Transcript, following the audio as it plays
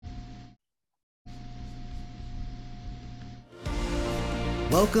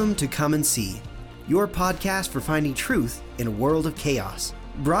Welcome to Come and See, your podcast for finding truth in a world of chaos.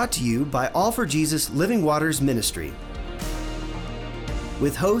 Brought to you by All for Jesus Living Waters Ministry.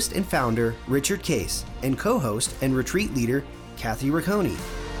 With host and founder Richard Case and co-host and retreat leader Kathy Ricconi.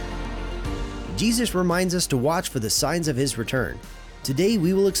 Jesus reminds us to watch for the signs of his return. Today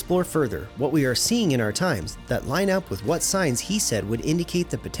we will explore further what we are seeing in our times that line up with what signs he said would indicate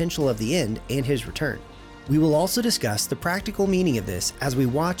the potential of the end and his return. We will also discuss the practical meaning of this as we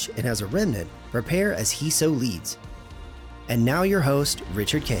watch and as a remnant prepare as he so leads. And now your host,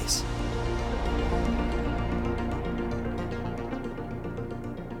 Richard Case.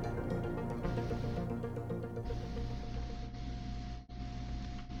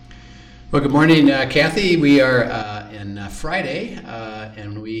 Well, good morning, Kathy. We are in Friday,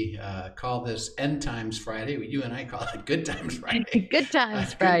 and we call this End Times Friday. You and I call it Good Times Friday. Good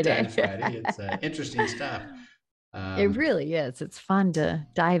Times Friday. Good Times Friday. It's interesting stuff. It really is. It's fun to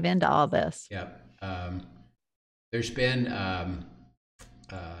dive into all this. Yeah. There's been some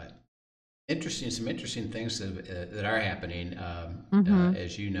interesting things that are happening,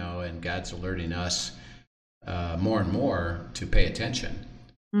 as you know, and God's alerting us more and more to pay attention.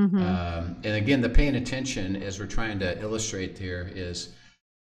 And again, the paying attention, as we're trying to illustrate here, is,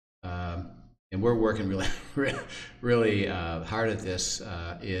 and we're working really hard at this,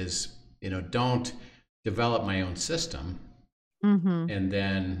 is, don't develop my own system and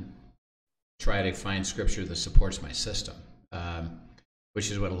then try to find scripture that supports my system,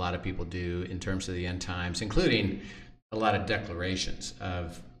 which is what a lot of people do in terms of the end times, including a lot of declarations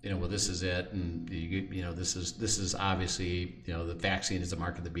of, well, this is it, and this is obviously, the vaccine is the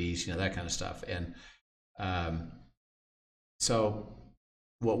mark of the beast, that kind of stuff. And so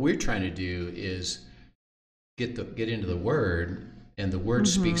what we're trying to do is get into the Word, and the Word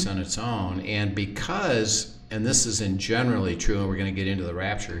speaks on its own. And because, and this is in generally true, and we're going to get into the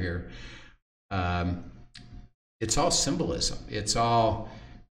rapture here, it's all symbolism. It's all,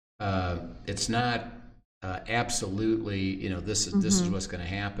 it's not absolutely, this is what's going to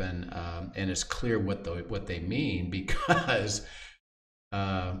happen, and it's clear what they mean, because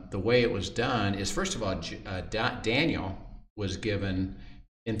the way it was done is, first of all, Daniel was given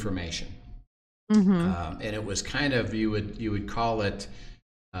information, and it was kind of, you would call it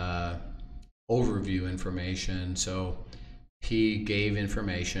overview information. So he gave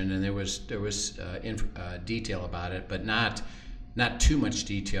information, and there was detail about it, but not too much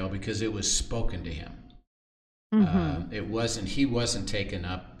detail, because it was spoken to him. He wasn't taken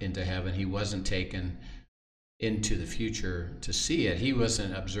up into heaven. He wasn't taken into the future to see it. He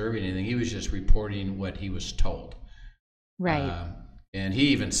wasn't observing anything. He was just reporting what he was told. Right. And he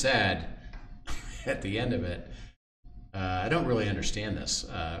even said at the end of it, I don't really understand this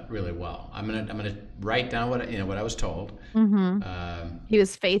really well. I'm gonna write down what I was told. He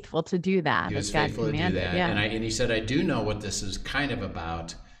was faithful to do that. He was faithful to do that. Yeah. And he said, I do know what this is kind of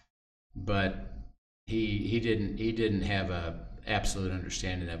about, but he didn't have a absolute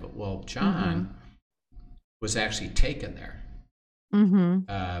understanding of it. Well, John was actually taken there.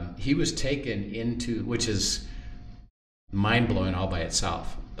 He was taken into, which is mind-blowing all by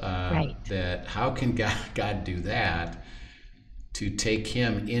itself. Right. That how can God do that, to take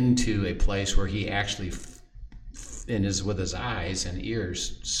him into a place where he actually with his eyes and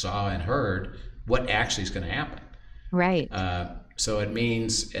ears saw and heard what actually is going to happen. Right. So it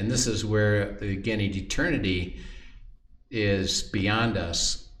means, and this is where, again, eternity is beyond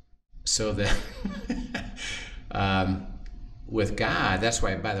us, so that with God, that's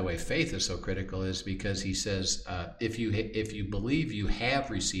why, by the way, faith is so critical, is because he says, if you believe you have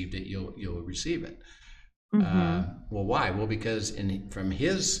received it, you'll receive it. Well, why? Well, because from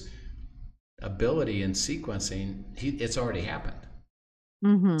his ability in sequencing, it's already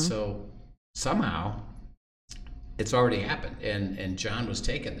happened. So somehow it's already happened, and John was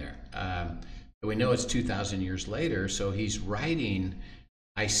taken there. We know it's 2,000 years later, so he's writing,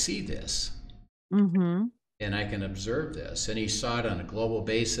 I see this, and I can observe this. And he saw it on a global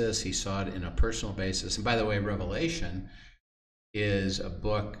basis. He saw it in a personal basis. And by the way, Revelation is a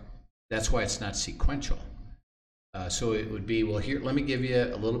book, that's why it's not sequential. So it would be, well, here, let me give you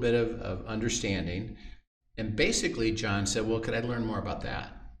a little bit of understanding. And basically, John said, well, could I learn more about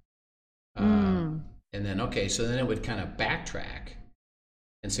that? And then, okay, so then it would kind of backtrack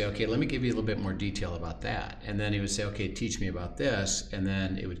and say, okay, let me give you a little bit more detail about that. And then he would say, okay, teach me about this. And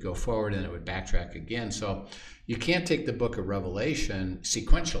then it would go forward, and it would backtrack again. So you can't take the book of Revelation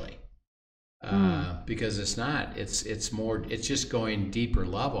sequentially, because it's not, it's more, it's just going deeper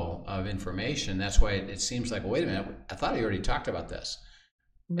level of information. That's why it seems like, well, wait a minute, I thought he already talked about this.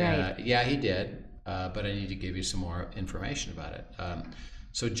 Right. Yeah, he did, but I need to give you some more information about it.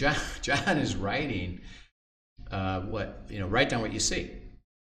 So John is writing write down what you see.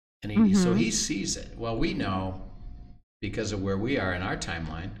 And so he sees it. Well, we know, because of where we are in our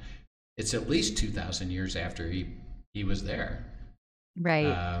timeline, it's at least 2,000 years after he was there.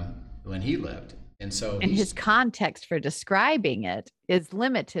 Right. When he lived. And so his context for describing it is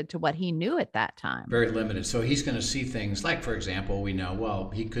limited to what he knew at that time. Very limited. So he's going to see things like, for example, we know,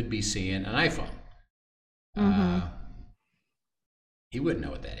 well, he could be seeing an iPhone. He wouldn't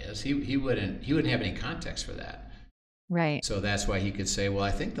know what that is. He wouldn't have any context for that. Right. So that's why he could say, well,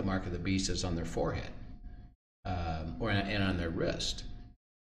 I think the mark of the beast is on their forehead, and on their wrist.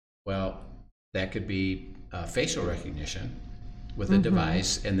 Well, that could be facial recognition with a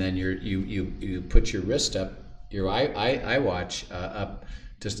device, and then you put your wrist up, your iWatch up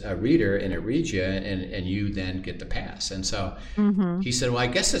to a reader, and it reads you, and you then get the pass. And so he said, well, I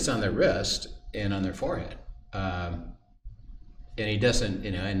guess it's on their wrist and on their forehead. And he doesn't,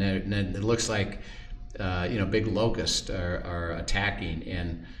 and then it looks like, big locusts are attacking,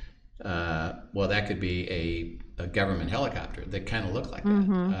 and well, that could be a government helicopter that kind of look like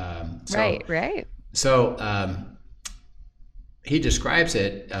that. Right. So he describes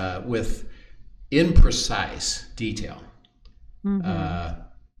it with imprecise detail.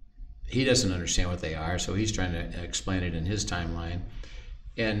 He doesn't understand what they are, so he's trying to explain it in his timeline.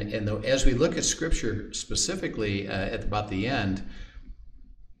 And as we look at Scripture specifically at about the end,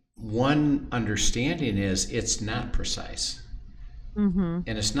 one understanding is it's not precise. And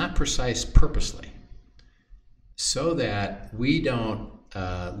it's not precise purposely, so that we don't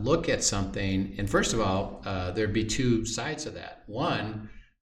look at something, and first of all, there'd be two sides of that. One,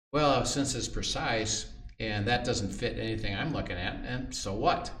 well, since it's precise and that doesn't fit anything I'm looking at, and so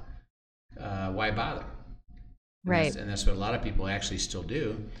what? Why bother? Right. And that's what a lot of people actually still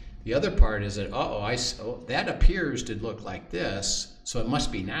do. The other part is that, that appears to look like this, so it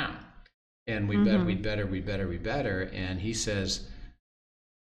must be now. And we'd better. And he says,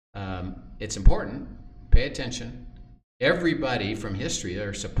 it's important, pay attention. Everybody from history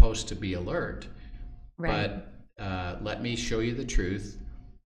are supposed to be alert. Right. But let me show you the truth,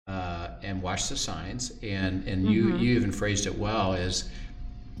 and watch the signs. And you even phrased it well, is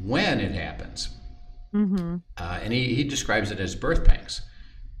when it happens. And he describes it as birth pangs.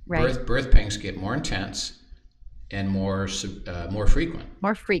 Right. Birth pangs get more intense and more frequent.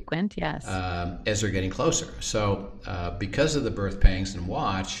 More frequent, yes. As they're getting closer. So because of the birth pangs, and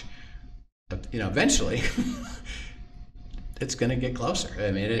watch, eventually it's going to get closer.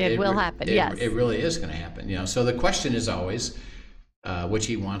 I mean, it will happen. Yes, it really is going to happen. So the question is always, which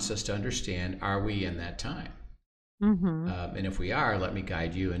he wants us to understand: are we in that time? And if we are, let me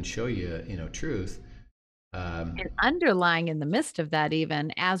guide you and show you, truth. And underlying in the midst of that,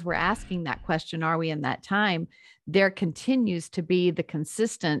 even as we're asking that question, are we in that time? There continues to be the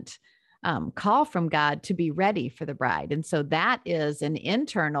consistent call from God to be ready for the bride. And so that is an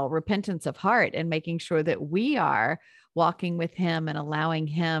internal repentance of heart, and making sure that we are walking with him and allowing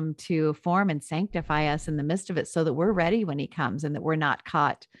him to form and sanctify us in the midst of it, so that we're ready when he comes, and that we're not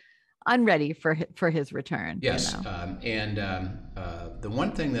caught unready for his return. Yes. The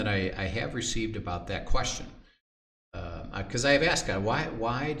one thing that I have received about that question, because I have asked God,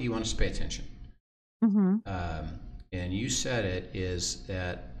 why do you want us to pay attention? And you said it is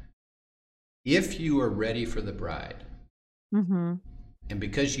that if you are ready for the bride, and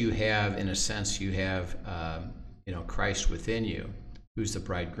because you have, in a sense, you have Christ within you, who's the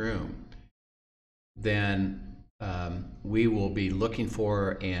bridegroom, then we will be looking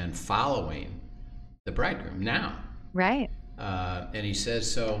for and following the bridegroom now. Right. And he says,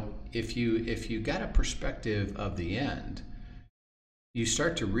 so if you got a perspective of the end, you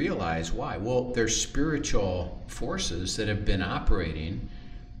start to realize why. Well, there's spiritual forces that have been operating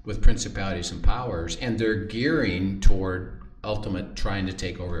with principalities and powers, and they're gearing toward ultimate trying to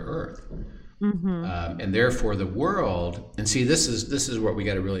take over Earth. And therefore the world, and see, this is what we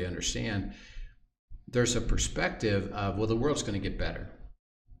got to really understand. There's a perspective of, well, the world's going to get better,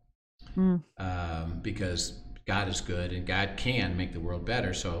 because God is good and God can make the world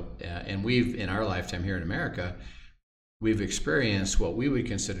better. So, and we've, in our lifetime here in America, we've experienced what we would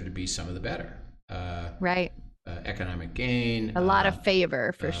consider to be some of the better. Right. Economic gain. A lot of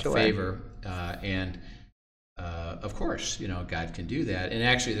favor, for sure. And of course, God can do that. And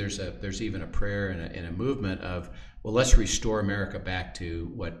actually, there's even a prayer and a movement of, well, let's restore America back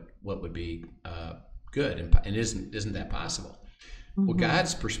to what would be good, and isn't that possible? Well,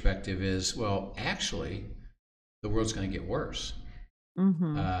 God's perspective is, well, actually, the world's going to get worse,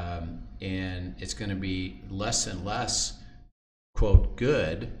 and it's going to be less and less, quote,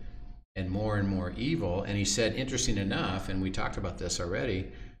 good, and more evil. And he said, interesting enough, and we talked about this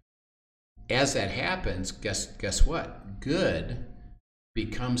already, as that happens, guess what? Good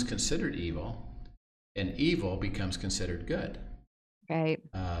becomes considered evil, and evil becomes considered good. Right.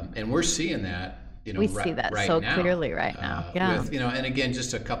 And we're seeing that, we see that right so now, clearly right now. Yeah. With, and again,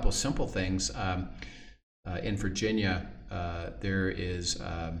 just a couple simple things. In Virginia, there is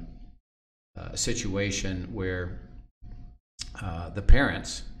a situation where the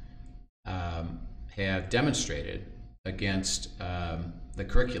parents have demonstrated against the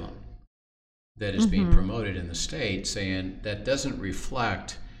curriculum that is being promoted in the state, saying that doesn't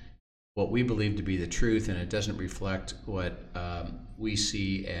reflect what we believe to be the truth, and it doesn't reflect what we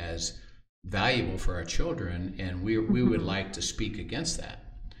see as valuable for our children, and we would like to speak against that.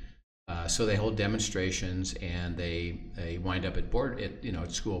 So they hold demonstrations, and they wind up at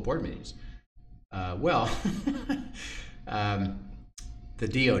school board meetings. The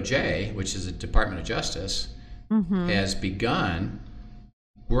DOJ, which is the Department of Justice, has begun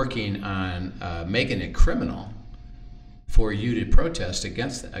working on making it criminal for you to protest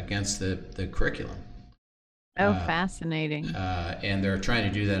against the curriculum. Oh, fascinating. And they're trying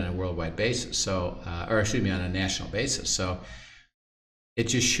to do that on a worldwide basis. On a national basis. So it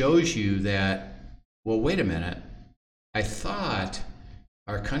just shows you that, well, wait a minute. I thought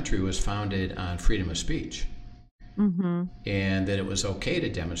our country was founded on freedom of speech. And that it was okay to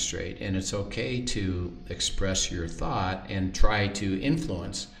demonstrate, and it's okay to express your thought and try to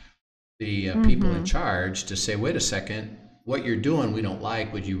influence the people in charge to say, wait a second, what you're doing we don't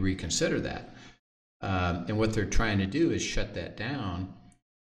like, would you reconsider that? And what they're trying to do is shut that down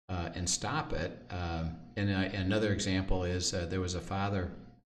and stop it. And another example is there was a father,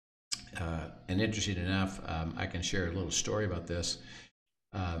 and interesting enough, I can share a little story about this,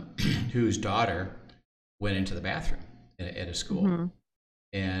 whose daughter went into the bathroom at a school,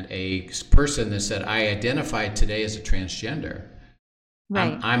 and a person that said, I identified today as a transgender.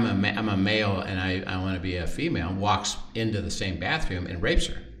 Right. I'm a male, and I want to be a female, walks into the same bathroom and rapes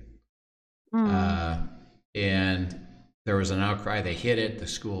her. And there was an outcry. They hid it. The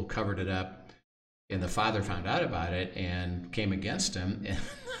school covered it up, and the father found out about it and came against him,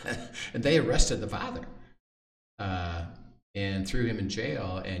 and they arrested the father. And threw him in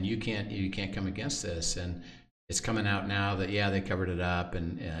jail, and you can't come against this, and it's coming out now that they covered it up,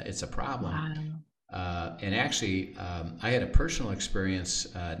 and it's a problem. Wow. And actually, I had a personal experience,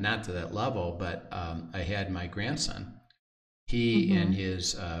 not to that level, but I had my grandson. He and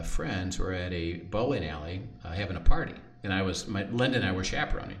his friends were at a bowling alley having a party, and Linda and I were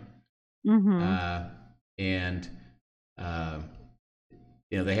chaperoning, and.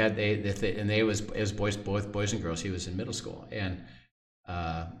 They was boys, both boys and girls. He was in middle school, and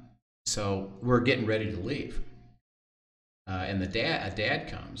so we're getting ready to leave, and a dad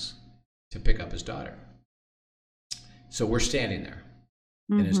comes to pick up his daughter. So we're standing there,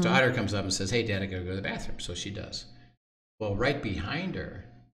 and his daughter comes up and says, "Hey, Dad, I gotta go to the bathroom." So she does. Well, right behind her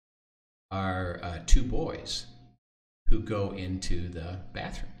are two boys who go into the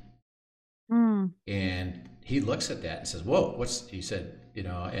bathroom, and he looks at that and says, "Whoa, he said,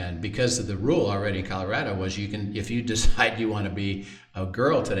 and because of the rule already in Colorado was if you decide you want to be a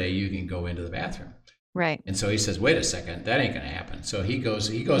girl today, you can go into the bathroom." Right. And so he says, "Wait a second, that ain't going to happen." So he goes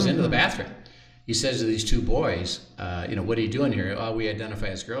into the bathroom. He says to these two boys, "What are you doing here?" "Oh, we identify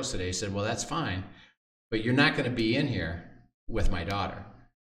as girls today." He said, "Well, that's fine, but you're not going to be in here with my daughter.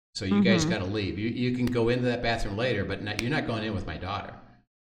 So you guys got to leave. You can go into that bathroom later, but you're not going in with my daughter.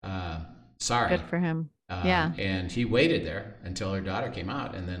 Sorry." Good for him. Yeah. And he waited there until her daughter came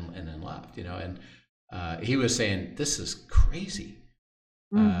out, and then left. And he was saying, "This is crazy."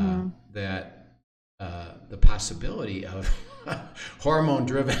 That the possibility of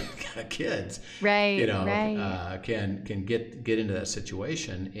hormone-driven kids, right? Can get into that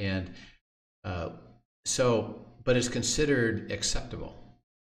situation, and but it's considered acceptable.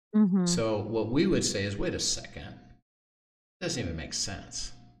 So what we would say is, wait a second, it doesn't even make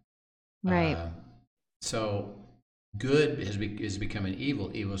sense. Right. So good is becoming evil,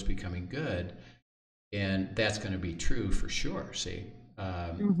 evil is becoming good, and that's going to be true for sure. See,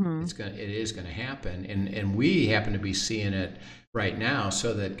 it is going to happen, and we happen to be seeing it right now.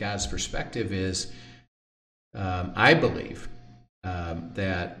 So that God's perspective is, I believe,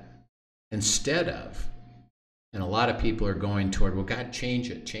 that instead of, and a lot of people are going toward, well, God, change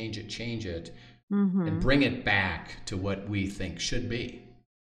it, and bring it back to what we think should be.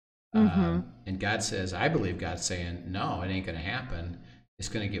 And God says, I believe God's saying, no, it ain't going to happen. It's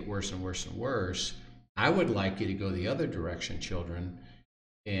going to get worse and worse and worse. I would like you to go the other direction, children,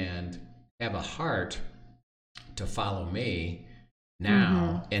 and have a heart to follow me,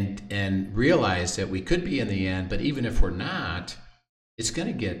 now and realize that we could be in the end, but even if we're not, it's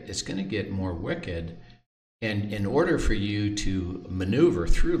going to get more wicked. And in order for you to maneuver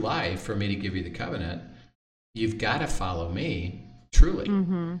through life, for me to give you the covenant, you've got to follow me truly,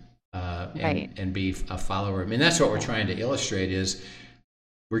 and be a follower. I mean, that's what we're trying to illustrate is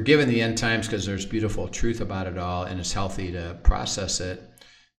we're given the end times because there's beautiful truth about it all, and it's healthy to process it.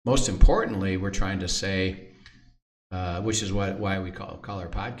 Most importantly, we're trying to say, which is why we call our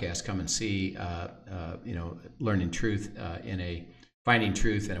podcast "Come and See," learning truth finding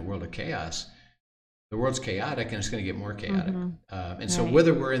truth in a world of chaos. The world's chaotic, and it's going to get more chaotic. So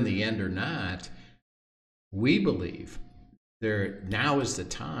whether we're in the end or not, we believe now is the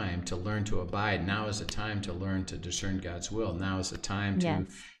time to learn to abide. Now is the time to learn to discern God's will. Now is the time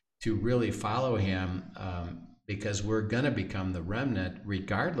to really follow him, because we're going to become the remnant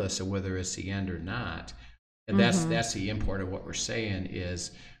regardless of whether it's the end or not. And that's the import of what we're saying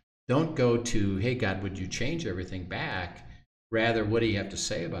is, don't go to, hey, God, would you change everything back? Rather, what do you have to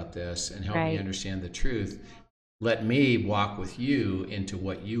say about this, and help me understand the truth? Let me walk with you into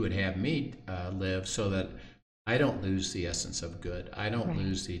what you would have me live, so that I don't lose the essence of good. I don't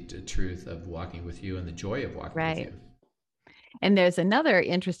lose the truth of walking with you and the joy of walking with you. And there's another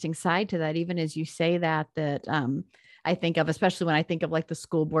interesting side to that, even as you say that I think of, especially when I think of like the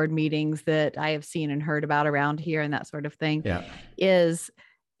school board meetings that I have seen and heard about around here and that sort of thing, is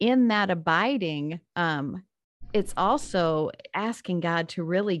in that abiding, it's also asking God to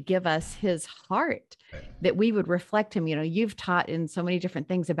really give us his heart, that we would reflect him. You've taught in so many different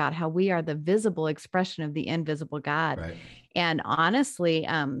things about how we are the visible expression of the invisible God. And honestly,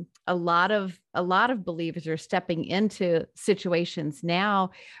 a lot of believers are stepping into situations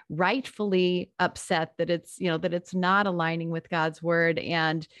now, rightfully upset that it's not aligning with God's word,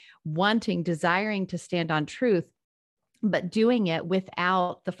 and desiring to stand on truth, but doing it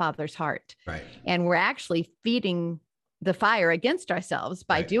without the Father's heart. And we're actually feeding the fire against ourselves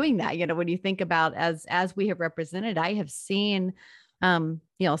by doing that. When you think about, as we have represented, I have seen,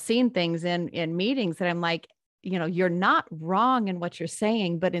 seen things in meetings that I'm like, you're not wrong in what you're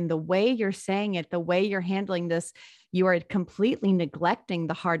saying, but in the way you're saying it, the way you're handling this, you are completely neglecting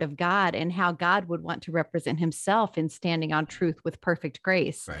the heart of God and how God would want to represent himself in standing on truth with perfect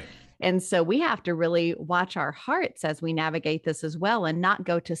grace. And so we have to really watch our hearts as we navigate this as well, and not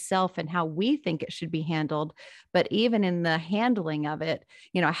go to self and how we think it should be handled, but even in the handling of it,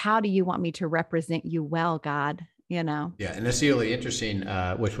 how do you want me to represent you well, God? Yeah. And that's really interesting,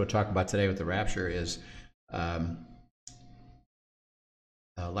 which we'll talk about today with the rapture, is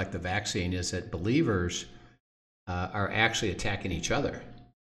like the vaccine, is that believers are actually attacking each other.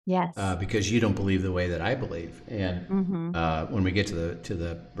 Because you don't believe the way that I believe. And when we get to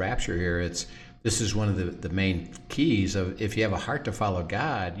the rapture here, this is one of the main keys of, if you have a heart to follow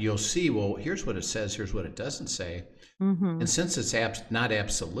God, you'll see, well, here's what it says, here's what it doesn't say. And since it's not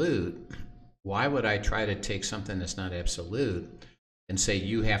absolute, why would I try to take something that's not absolute and say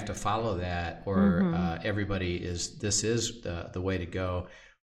you have to follow that, or this is the way to go,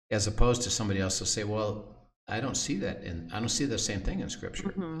 as opposed to somebody else will say, well, I don't see that, and I don't see the same thing in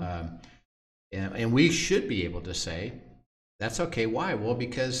Scripture. And we should be able to say, that's okay. Why? Well,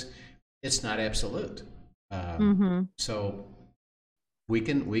 because it's not absolute. So we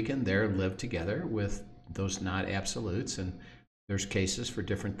can there live together with those not absolutes, and there's cases for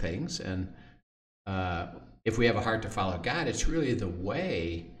different things. And if we have a heart to follow God, it's really the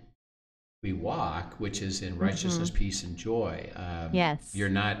way we walk, which is in righteousness, peace, and joy. You're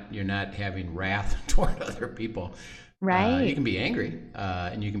not having wrath toward other people. You can be angry,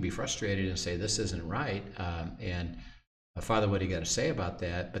 and you can be frustrated and say, this isn't right. And Father, what do you got to say about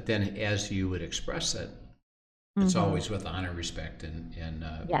that? But then as you would express it, it's always with honor, respect, and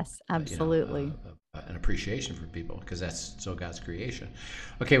absolutely. An appreciation for people, because that's so God's creation.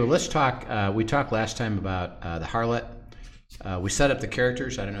 Okay, well, let's talk. We talked last time about the harlot. We set up the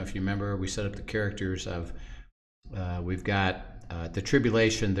characters. I don't know if you remember. We set up the characters of, we've got the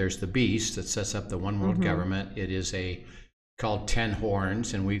tribulation. There's the beast that sets up the one world government. It is called 10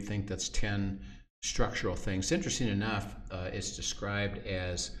 horns, and we think that's 10 structural things. Interesting enough, it's described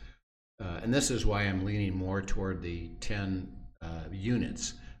as, and this is why I'm leaning more toward the 10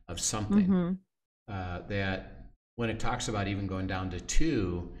 units of something, that when it talks about even going down to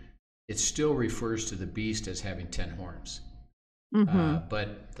 2, it still refers to the beast as having 10 horns.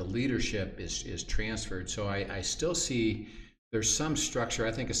 But the leadership is transferred. So I still see there's some structure.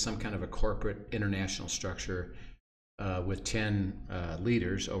 I think it's some kind of a corporate international structure with 10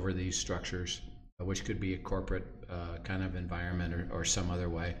 leaders over these structures, which could be a corporate kind of environment or some other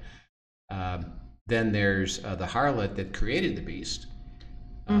way. Then there's the harlot that created the beast.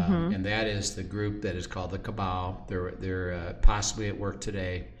 And that is the group that is called the Cabal. They're possibly at work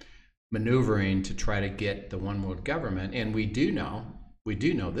today, maneuvering to try to get the one world government. And we do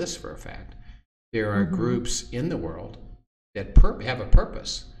know this for a fact. There are groups in the world that have a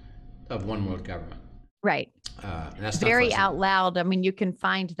purpose of one world government. Right. And that's very out loud. I mean, you can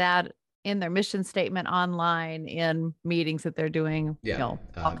find that in their mission statement online, in meetings that they're doing,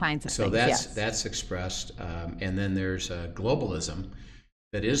 all kinds of things. So that's expressed. And then there's globalism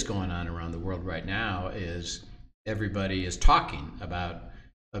that is going on around the world right now. Is everybody is talking about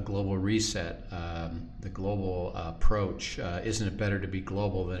a global reset, the global approach. Isn't it better to be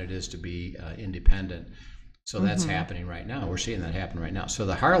global than it is to be independent? So that's happening right now. We're seeing that happen right now. So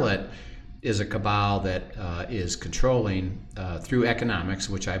the harlot is a cabal that is controlling through economics,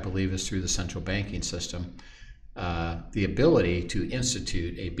 which I believe is through the central banking system, the ability to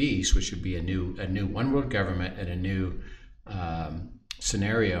institute a beast, which would be a new one world government and a new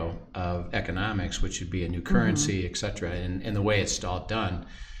scenario of economics, which would be a new currency, et cetera, and the way it's all done,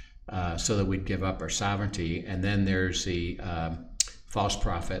 so that we'd give up our sovereignty. And then there's the false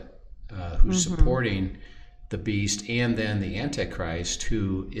prophet who's supporting the beast, and then the Antichrist,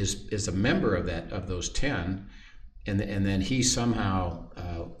 who is a member of those 10, and then he somehow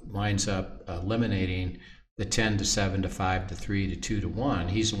winds up eliminating the 10 to 7 to 5 to 3 to 2 to 1.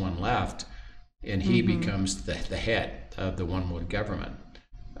 He's the one left, and he becomes the head of the one world government.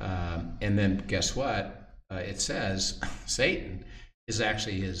 And then guess what? It says Satan is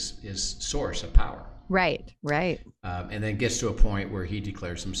actually his source of power. Right. And then gets to a point where he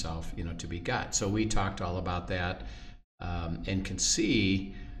declares himself, to be God. So we talked all about that, and can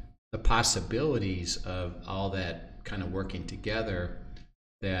see the possibilities of all that kind of working together,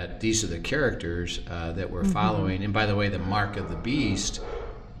 that these are the characters that we're following. And by the way, the mark of the beast,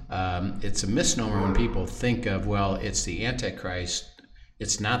 it's a misnomer when people think of, well, it's the Antichrist.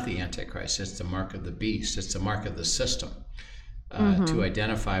 It's not the Antichrist. It's the mark of the beast. It's the mark of the system. To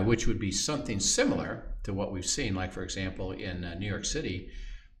identify, which would be something similar to what we've seen, like for example in New York City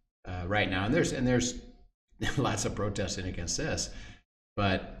right now, and there's lots of protesting against this,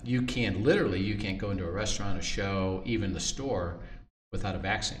 but you can't go into a restaurant, a show, even the store without a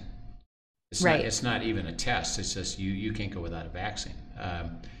vaccine. It's not even a test. It's just you can't go without a vaccine,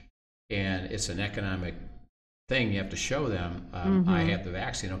 and it's an economic thing. You have to show them, I have the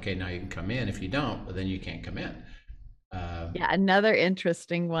vaccine. Okay, now you can come in. If you don't, then you can't come in. Another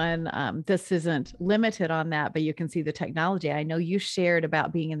interesting one. This isn't limited on that, but you can see the technology. I know you shared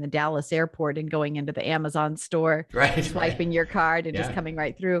about being in the Dallas airport and going into the Amazon store, swiping your card and just coming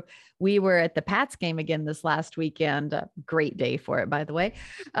right through. We were at the Pats game again this last weekend. Great day for it, by the way.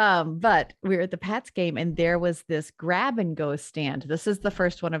 But we were at the Pats game, and there was this grab and go stand. This is the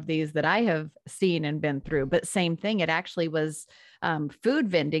first one of these that I have seen and been through, but same thing. It actually was food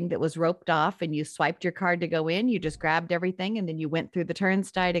vending that was roped off, and you swiped your card to go in. You just grabbed everything, and then you went through the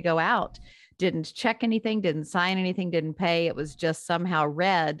turnstile to go out. Didn't check anything, didn't sign anything, didn't pay. It was just somehow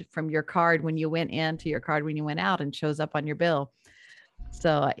read from your card when you went in to your card when you went out, and shows up on your bill.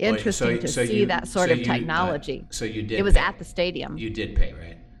 So interesting to see that sort of technology. So you did. It was at the stadium. You did pay,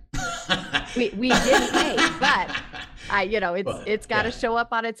 right? we did pay, but it's got to show up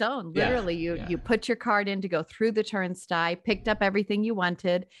on its own. Literally, you put your card in to go through the turnstile, picked up everything you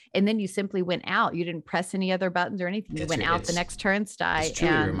wanted, and then you simply went out. You didn't press any other buttons or anything. You went out the next turnstile. It's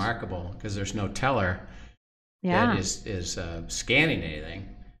truly remarkable, because there's no teller that is scanning anything.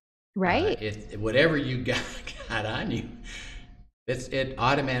 Right. Whatever you got on you, it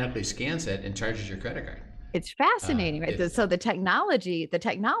automatically scans it and charges your credit card. It's fascinating, right? So the technology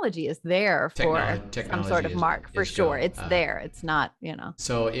is there for some sort of mark, for sure. It's there. It's not,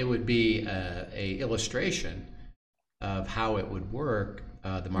 So it would be a illustration of how it would work.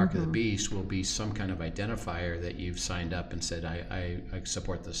 The mark of the beast will be some kind of identifier that you've signed up and said, I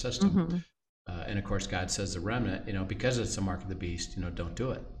support the system. And of course, God says the remnant, because it's the mark of the beast, don't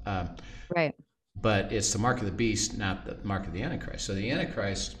do it. Right. But it's the mark of the beast, not the mark of the Antichrist. So the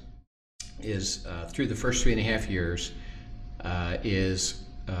Antichrist is through the first 3.5 years is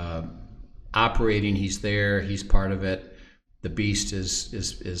operating. He's there. He's part of it. The beast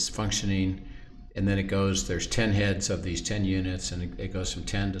is functioning, and then there's 10 heads of these 10 units, and it goes from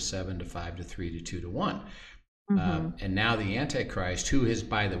 10 to 7 to 5 to 3 to 2 to 1. And now the Antichrist, who is,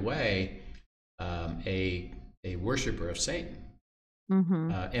 by the way, a worshiper of Satan,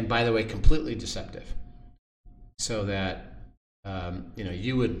 and by the way, completely deceptive, so that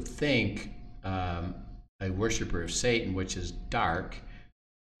you would think a worshiper of Satan, which is dark,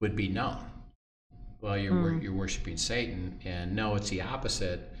 would be known. Well, you're worshiping Satan, and no, it's the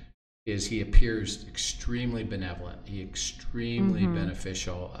opposite. is he appears extremely benevolent. He extremely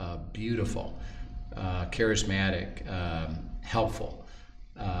beneficial, beautiful, charismatic, helpful.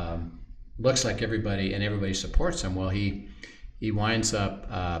 Looks like everybody supports him. Well, he winds up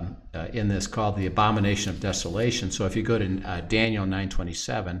in this called the abomination of desolation. So if you go to Daniel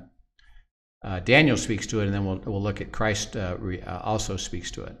 9:27, Daniel speaks to it, and then we'll look at Christ also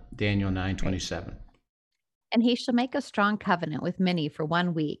speaks to it. Daniel 9:27. And he shall make a strong covenant with many for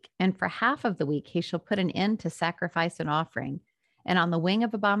 1 week, and for half of the week he shall put an end to sacrifice and offering. And on the wing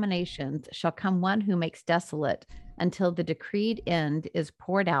of abominations shall come one who makes desolate until the decreed end is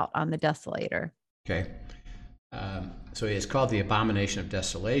poured out on the desolator. Okay. So it's called the abomination of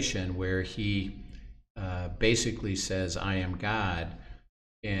desolation, where he basically says, I am God,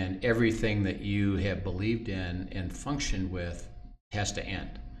 and everything that you have believed in and functioned with has to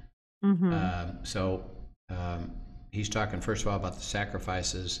end. He's talking, first of all, about the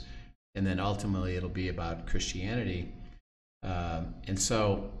sacrifices, and then ultimately it'll be about Christianity. And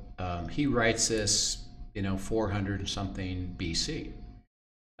so he writes this, 400 and something BC.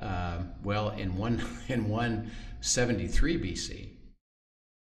 Well, in 173 BC,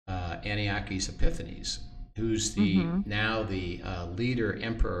 Antiochus Epiphanes, who's now the leader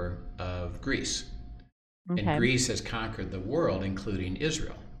emperor of Greece. Okay. And Greece has conquered the world, including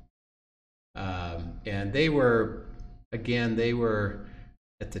Israel. And they were at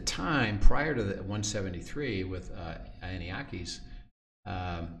the time prior to the 173 with Antiochus,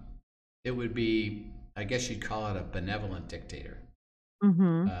 it would be, I guess you'd call it a benevolent dictator.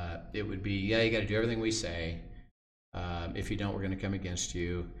 It would be, you got to do everything we say. If you don't, we're going to come against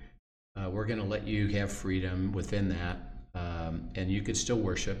you. We're going to let you have freedom within that, and you could still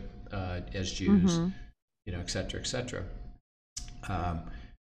worship as Jews, et cetera, et cetera.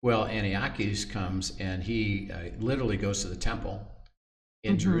 Well, Antiochus comes, and he literally goes to the temple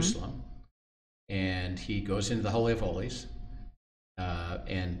in Jerusalem, and he goes into the Holy of Holies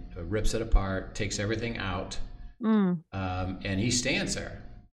and rips it apart, takes everything out, and he stands there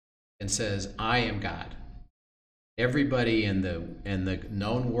and says, I am God. Everybody in the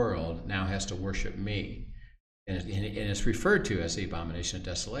known world now has to worship me. And it's referred to as the abomination of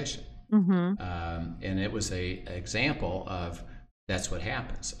desolation. And it was an example of that's what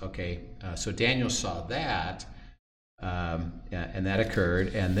happens. Okay, so Daniel saw that, and that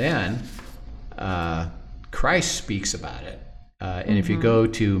occurred, and then Christ speaks about it. And if you go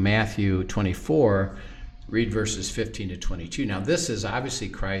to Matthew 24, read verses 15 to 22. Now, this is obviously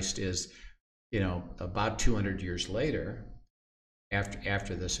Christ is, about 200 years later,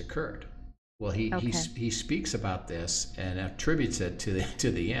 after this occurred. Well, he speaks about this and attributes it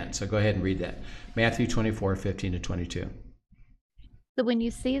to the end. So go ahead and read that. Matthew 24, 15 to 22. So when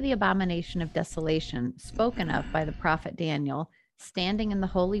you see the abomination of desolation spoken of by the prophet Daniel standing in the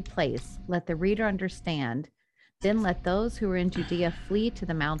holy place, let the reader understand. Then let those who are in Judea flee to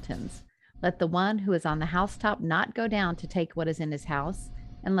the mountains. Let the one who is on the housetop not go down to take what is in his house,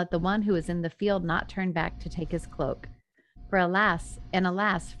 and let the one who is in the field not turn back to take his cloak. For alas,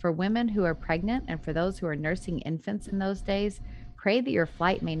 for women who are pregnant and for those who are nursing infants in those days, pray that your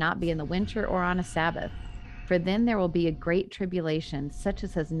flight may not be in the winter or on a Sabbath. For then there will be a great tribulation, such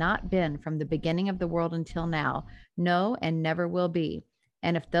as has not been from the beginning of the world until now, no, and never will be.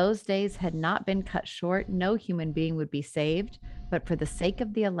 And if those days had not been cut short, no human being would be saved. But for the sake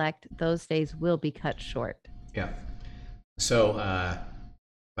of the elect, those days will be cut short. Yeah. So,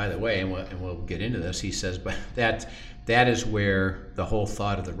 by the way, and we'll get into this, he says, but that is where the whole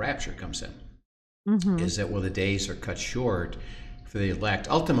thought of the rapture comes in, is that, well, the days are cut short for the elect.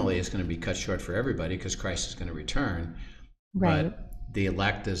 Ultimately, it's going to be cut short for everybody because Christ is going to return. Right. But the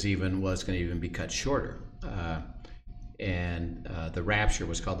elect is going to even be cut shorter. And the rapture,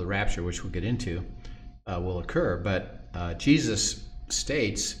 what's called the rapture, which we'll get into, will occur. But Jesus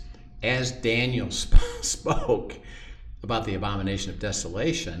states, as Daniel spoke about the abomination of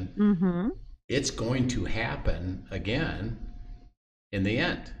desolation, it's going to happen again in the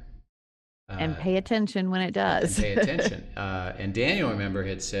end. And pay attention when it does. And pay attention. And Daniel, remember,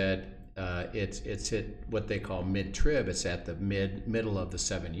 had said it's at what they call mid-trib. It's at the middle of the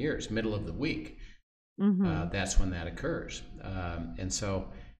 7 years, middle of the week. That's when that occurs. And so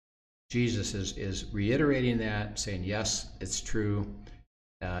Jesus is reiterating that, saying, yes, it's true.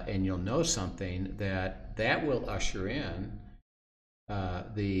 And you'll know something, that will usher in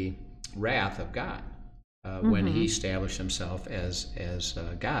the wrath of God when he established himself as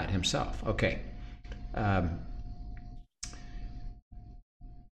God himself. Okay.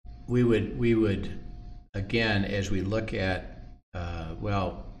 We would again, as we look at,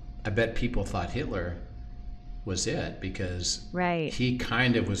 I bet people thought Hitler was it, because Right. he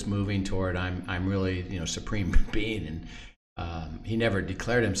kind of was moving toward I'm really, supreme being, and he never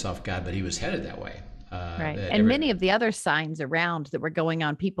declared himself God, but he was headed that way. Right. And many of the other signs around that were going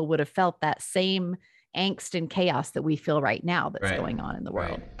on, people would have felt that same angst and chaos that we feel right now that's going on in the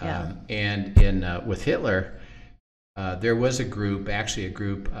world. Right. Yeah. And with Hitler, there was a group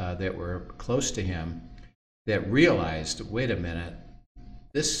that were close to him that realized, wait a minute,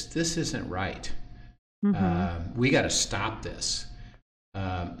 this isn't right. We got to stop this.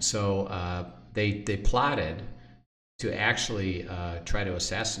 So they plotted to actually try to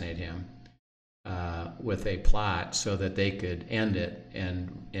assassinate him with a plot so that they could end it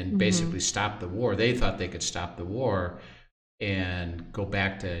and basically stop the war. They thought they could stop the war and go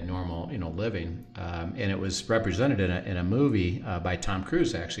back to normal, living. And it was represented in a movie by Tom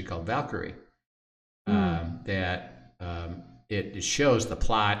Cruise, actually, called Valkyrie. That it shows the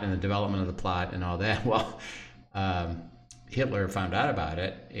plot and the development of the plot and all that. Well, Hitler found out about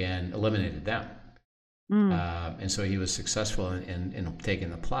it and eliminated them. And so he was successful in taking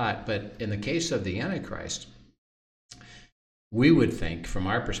the plot. But in the case of the Antichrist, we would think, from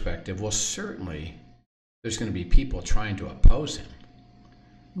our perspective, well, certainly there's going to be people trying to oppose him.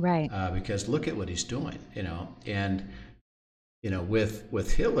 Right. Because look at what he's doing, and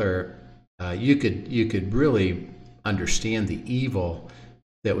with Hitler, you could really understand the evil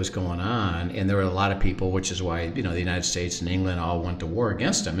that was going on, and there were a lot of people, which is why the United States and England all went to war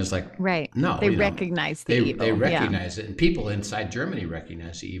against him. It's like, right, no, they recognize the evil. They recognize it, and people inside Germany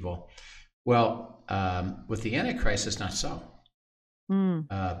recognize the evil. Well, with the Antichrist, it's not so.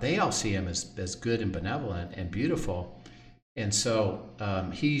 They all see him as good and benevolent and beautiful, and so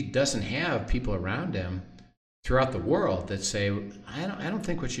he doesn't have people around him throughout the world that say, I don't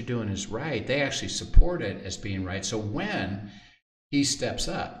think what you're doing is right. They actually support it as being right. So when he steps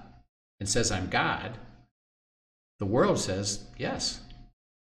up and says, I'm God, the world says, yes,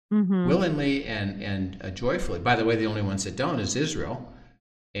 willingly and joyfully. By the way, the only ones that don't is Israel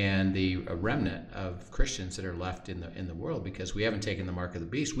and the remnant of Christians that are left in the world, because we haven't taken the mark of the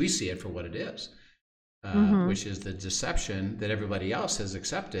beast. We see it for what it is, which is the deception that everybody else has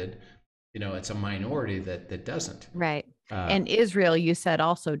accepted. It's a minority that doesn't. Right. And Israel, you said,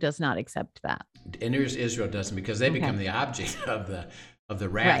 also does not accept that. And Israel doesn't, because they become the object of the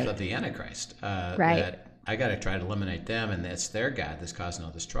wrath of the Antichrist. That I got to try to eliminate them, and that's their God that's causing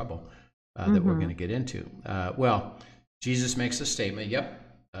all this trouble that we're going to get into. Well, Jesus makes a statement. Yep,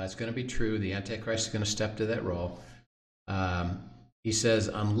 it's going to be true. The Antichrist is going to step to that role. He says,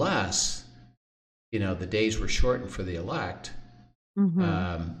 unless the days were shortened for the elect,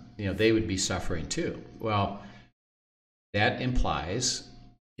 they would be suffering too. Well, that implies,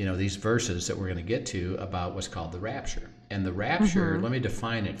 these verses that we're going to get to about what's called the rapture. And the rapture, let me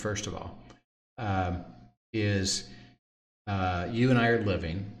define it first of all, is you and I are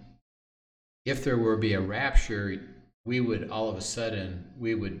living. If there were to be a rapture, we would all of a sudden,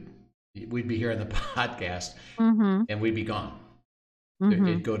 we'd be here on the podcast and we'd be gone.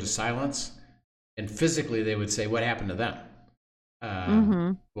 It'd go to silence, and physically they would say, what happened to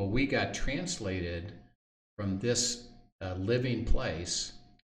them? Well, we got translated from this living place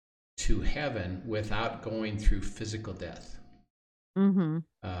to heaven without going through physical death. And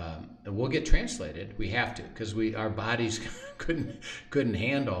we'll get translated. We have to, because our bodies couldn't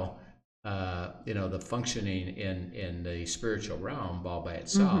handle the functioning in the spiritual realm all by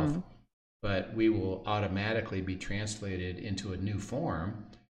itself. But we will automatically be translated into a new form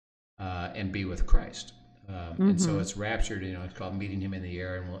and be with Christ. And so it's raptured, it's called meeting him in the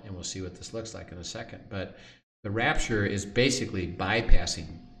air, and we'll see what this looks like in a second. But the rapture is basically bypassing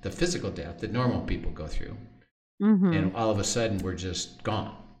the physical death that normal people go through. And all of a sudden we're just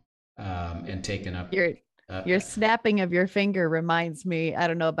gone and taken up. Your snapping of your finger reminds me, I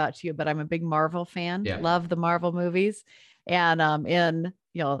don't know about you, but I'm a big Marvel fan. Yeah. Love the Marvel movies. And in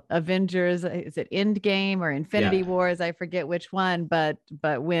Avengers, is it Endgame or Infinity Wars? I forget which one, but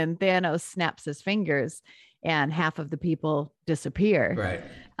when Thanos snaps his fingers and half of the people disappear. Right.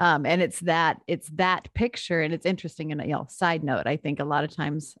 And it's that picture. And it's interesting. And, side note, I think a lot of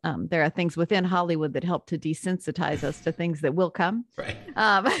times there are things within Hollywood that help to desensitize us to things that will come. Right.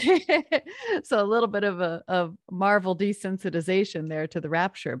 So a little bit of a Marvel desensitization there to the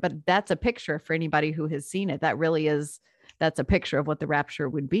rapture, but that's a picture for anybody who has seen it. That's a picture of what the rapture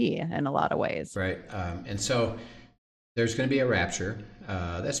would be in a lot of ways. Right. And so there's going to be a rapture.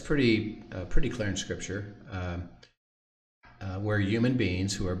 That's pretty clear in Scripture, where human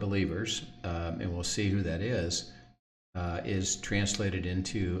beings who are believers, and we'll see who that is translated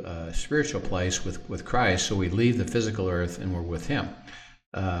into a spiritual place with Christ. So we leave the physical earth and we're with him.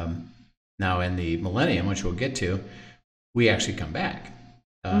 Now, in the millennium, which we'll get to, we actually come back,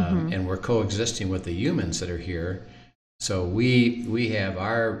 and we're coexisting with the humans that are here. So we have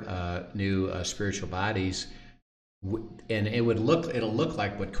our new spiritual bodies, and it'll look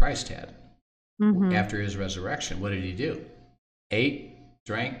like what Christ had after his resurrection. What did he do? Ate,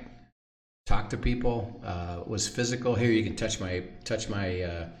 drank, talked to people, was physical. Here, you can touch my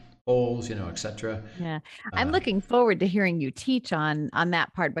holes, etc. Yeah. I'm looking forward to hearing you teach on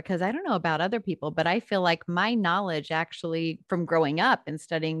that part, because I don't know about other people, but I feel like my knowledge actually from growing up and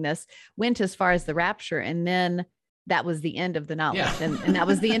studying this went as far as the rapture, and then that was the end of the knowledge. Yeah. and that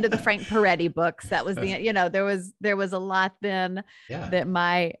was the end of the Frank Peretti books. That was there was a lot then that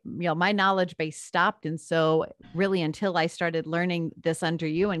my knowledge base stopped. And so really, until I started learning this under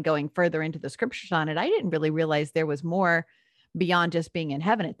you and going further into the scriptures on it, I didn't really realize there was more beyond just being in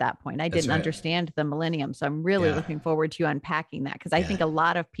heaven at that point. I didn't understand the millennium. So I'm really looking forward to you unpacking that, because I think a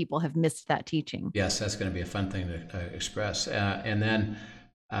lot of people have missed that teaching. Yes, that's going to be a fun thing to express. And then,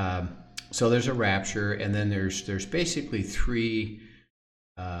 so there's a rapture, and then there's basically three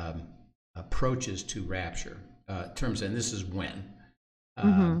approaches to rapture. Terms, and this is when.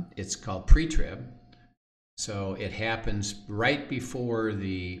 It's called pre-trib. So it happens right before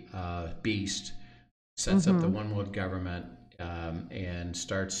the beast sets up the one world government, and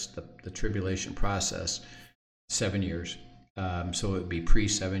starts the tribulation process, 7 years. So it would be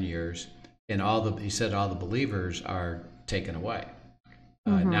pre-7 years, and he said all the believers are taken away.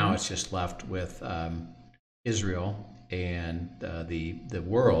 Now it's just left with Israel and the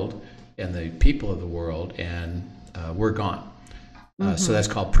world and the people of the world, and we're gone. So that's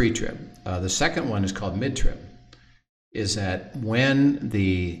called pre-trib. The second one is called mid-trib. Is that when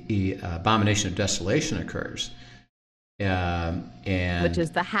the abomination of desolation occurs, and which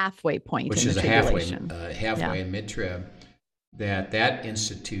is the halfway point, which in is the a halfway in mid-trib, that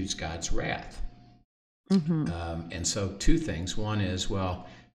institutes God's wrath. And so two things. One is, well,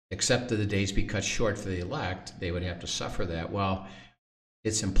 except that the days be cut short for the elect, they would have to suffer that. Well,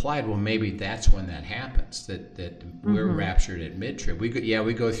 it's implied, well, maybe that's when that happens, that we're raptured at mid-trib. We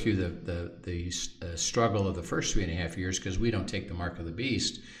go through the struggle of the first 3.5 years, because we don't take the mark of the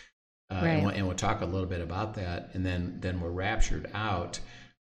beast. And we'll talk a little bit about that, and then we're raptured out,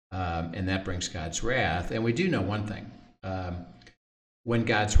 and that brings God's wrath. And we do know one thing. When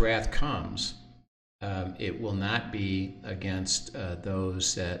God's wrath comes, it will not be against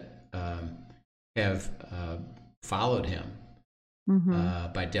those that have followed him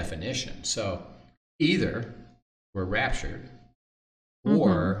by definition. So either we're raptured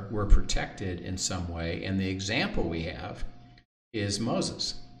or we're protected in some way. And the example we have is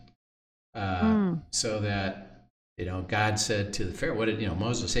Moses. So that, God said to the Pharaoh, what did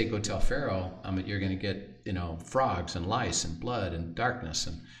Moses say? Go tell Pharaoh, you're going to get, frogs and lice and blood and darkness,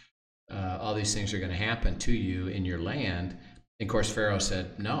 and all these things are going to happen to you in your land. And of course, Pharaoh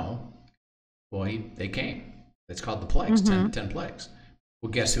said no. Well, they came. It's called the plagues, 10 plagues.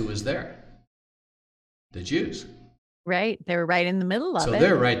 Well, guess who was there? The Jews. Right. They were right in the middle of it. So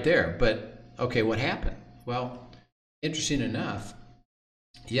they're right there. But, okay, what happened? Well, interesting enough,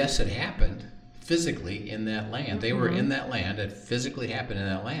 yes, it happened physically in that land. They were in that land. It physically happened in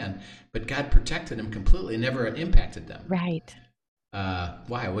that land. But God protected them completely, never impacted them. Right.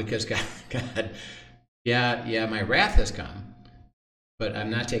 Why? Because God, my wrath has come, but I'm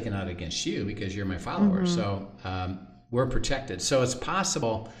not taking out against you because you're my follower. So we're protected. So it's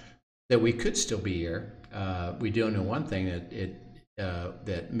possible that we could still be here. We do know one thing,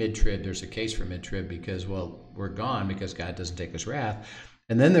 that mid-trib, there's a case for mid-trib because, well, we're gone because God doesn't take his wrath.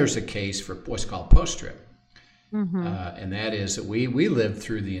 And then there's a case for what's called post-trib. And that is that we lived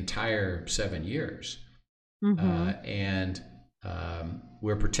through the entire 7 years. And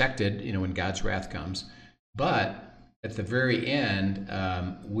we're protected, when God's wrath comes. But at the very end,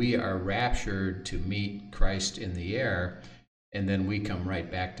 we are raptured to meet Christ in the air, and then we come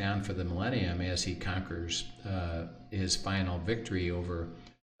right back down for the millennium as he conquers his final victory over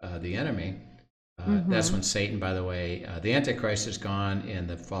the enemy. That's when Satan, by the way, the Antichrist is gone and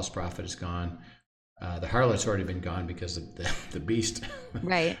the false prophet is gone. The harlot's already been gone because the beast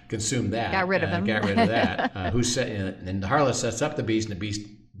consumed that. Got rid of him. Got rid of that. And the harlot sets up the beast, and the beast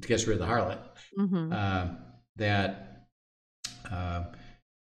gets rid of the harlot.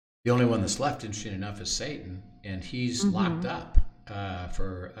 The only one that's left, interesting enough, is Satan, and he's locked up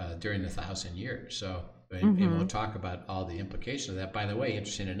for during the 1,000 years. So, and we'll talk about all the implications of that. By the way,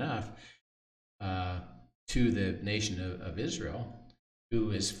 interesting enough, to the nation of Israel,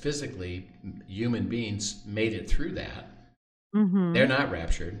 who is physically human beings, made it through that. They're not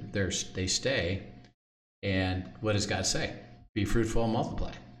raptured. They stay. And what does God say? Be fruitful and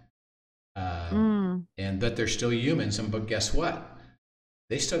multiply. But they're still humans. But guess what?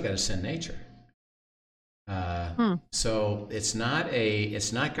 They still got a sin nature. So it's not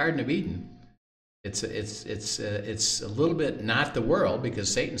Garden of Eden. It's a little bit not the world,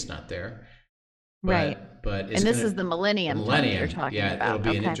 because Satan's not there. Right. But and this is the millennium you're talking about.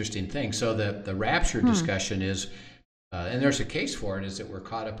 It'll be an interesting thing. So the rapture discussion is, and there's a case for it, is that we're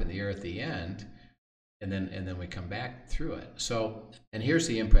caught up in the air at the end, and then we come back through it. So, and here's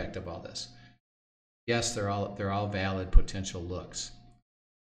the impact of all this. Yes, they're all valid potential looks.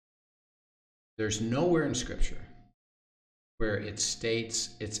 There's nowhere in Scripture where it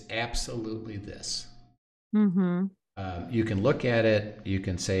states it's absolutely this. You can look at it, you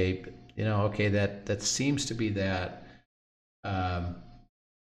can say, okay, that seems to be that.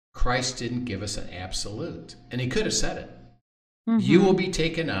 Christ didn't give us an absolute, and he could have said it. You will be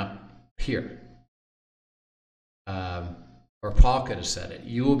taken up here. Or Paul could have said it.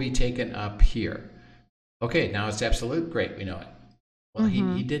 You will be taken up here. Okay, now it's absolute. Great, we know it. Well,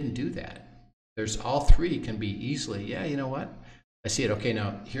 he didn't do that. There's all three can be easily, you know what? I see it. Okay,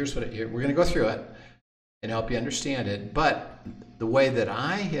 now here's what we're going to go through it and help you understand it. But the way that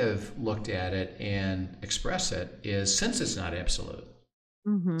I have looked at it and express it is, since it's not absolute,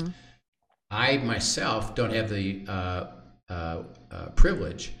 I myself don't have the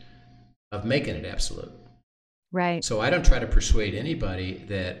privilege of making it absolute. Right. So I don't try to persuade anybody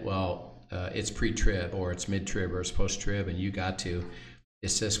that, it's pre-trib or it's mid-trib or it's post-trib and you got to. It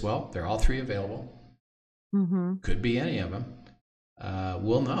says, they're all three available. Could be any of them.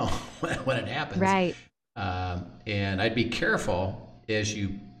 We'll know when it happens. Right. And I'd be careful as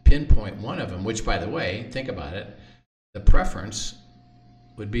you pinpoint one of them, which, by the way, think about it, the preference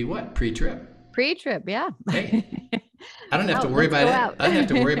would be what? Pre-trib. Pre-trib, yeah. Hey, I don't have to worry about it. I don't have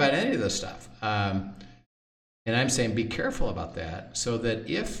to worry about any of this stuff. And I'm saying be careful about that, so that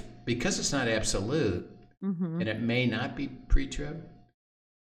because it's not absolute, and it may not be pre-trib,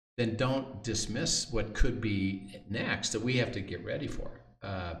 then don't dismiss what could be next that we have to get ready for.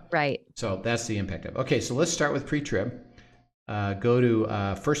 Right. So that's the impact of it. Okay, so let's start with pre-trib. Go to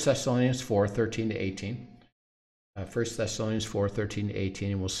 1 Thessalonians 4, 13 to 18. 1 Thessalonians 4, 13 to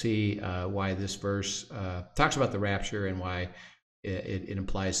 18, and we'll see why this verse talks about the rapture and why it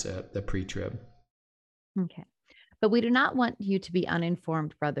implies the pre-trib. Okay. But we do not want you to be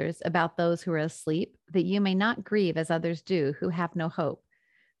uninformed, brothers, about those who are asleep, that you may not grieve as others do, who have no hope.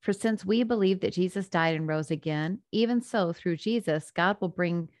 For since we believe that Jesus died and rose again, even so, through Jesus, God will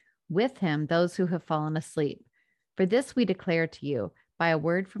bring with him those who have fallen asleep. For this we declare to you, by a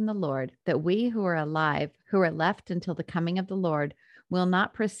word from the Lord, that we who are alive, who are left until the coming of the Lord, will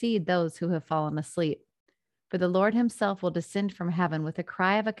not precede those who have fallen asleep. For the Lord himself will descend from heaven with a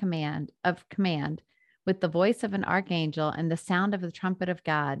cry of command, with the voice of an archangel and the sound of the trumpet of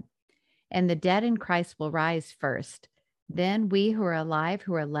God. And the dead in Christ will rise first. Then we who are alive,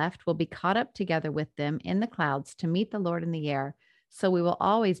 who are left, will be caught up together with them in the clouds to meet the Lord in the air. So we will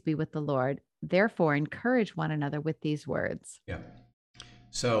always be with the Lord. Therefore, encourage one another with these words. Yeah.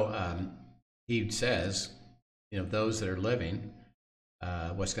 So he says, those that are living,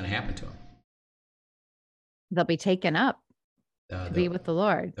 what's going to happen to them? They'll be taken up to be with the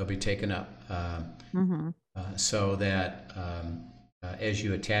Lord. They'll be taken up. So that as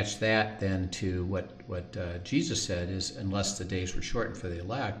you attach that then to what Jesus said is, unless the days were shortened for the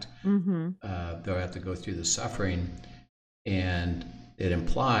elect, they'll have to go through the suffering, and it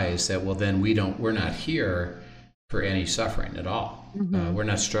implies that, then we're not here for any suffering at all. We're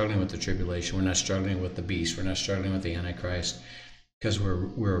not struggling with the tribulation. We're not struggling with the beast. We're not struggling with the Antichrist, because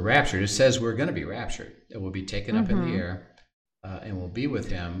we're raptured. It says we're going to be raptured. It will be taken up in the air, and we'll be with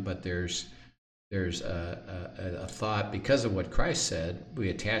him. But there's a thought, because of what Christ said, we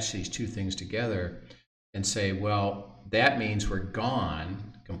attach these two things together and say, that means we're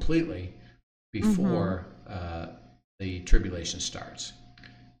gone completely before the tribulation starts.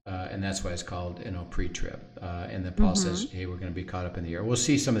 And that's why it's called, pre-trib. And then Paul says, hey, we're going to be caught up in the air. We'll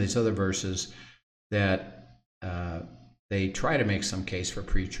see some of these other verses that they try to make some case for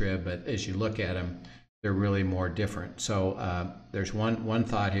pre-trib, but as you look at them, they're really more different. So there's one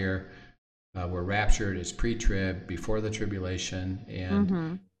thought here. We're raptured as pre-trib, before the tribulation,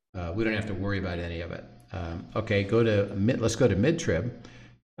 and we don't have to worry about any of it. Okay, let's go to mid-trib,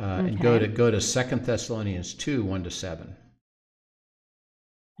 and go to 2 Thessalonians 2, 1 to 7.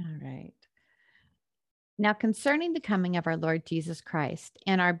 All right. Now, concerning the coming of our Lord Jesus Christ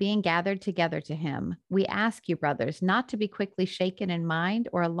and our being gathered together to him, we ask you, brothers, not to be quickly shaken in mind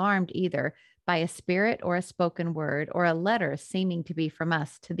or alarmed either by a spirit or a spoken word or a letter seeming to be from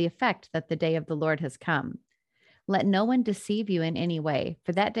us, to the effect that the day of the Lord has come. Let no one deceive you in any way,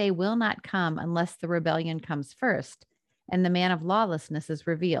 for that day will not come unless the rebellion comes first, and the man of lawlessness is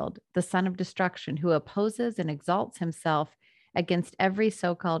revealed, the son of destruction, who opposes and exalts himself against every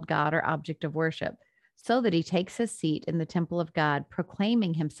so-called God or object of worship, so that he takes his seat in the temple of God,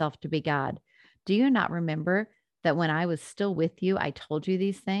 proclaiming himself to be God. Do you not remember that when I was still with you, I told you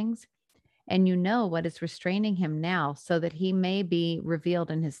these things? And you know what is restraining him now, so that he may be revealed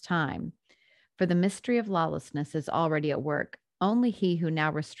in his time. For the mystery of lawlessness is already at work. Only he who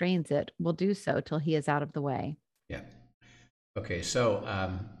now restrains it will do so till he is out of the way. Yeah. Okay, so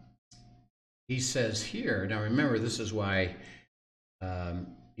he says here, now remember, this is why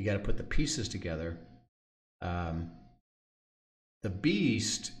you got to put the pieces together. The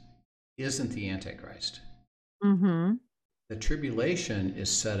beast isn't the Antichrist. Mm-hmm. The tribulation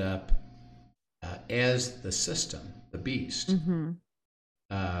is set up as the system, the beast. Mm-hmm.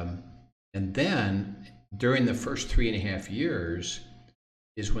 And then during the first 3.5 years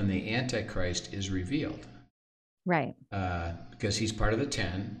is when the Antichrist is revealed. Right. Because he's part of the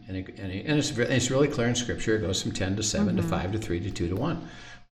 10, and it's really clear in Scripture. It goes from 10 to 7 to 5 to 3 to 2 to 1.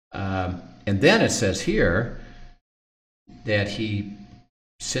 And then it says here that he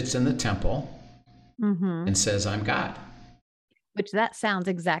sits in the temple and says, I'm God. Which that sounds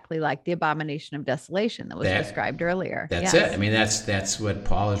exactly like the abomination of desolation that was described earlier. That's it. I mean, that's what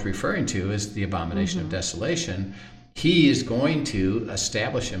Paul is referring to is the abomination of desolation. He is going to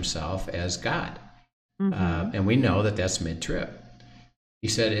establish himself as God. And we know that that's mid-trib. He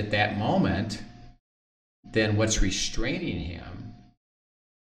said at that moment, then what's restraining him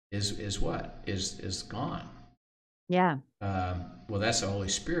is what? Is gone. Yeah. Well, that's the Holy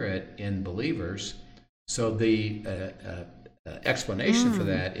Spirit in believers. So the explanation for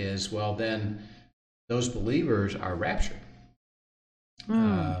that is, well, then those believers are raptured.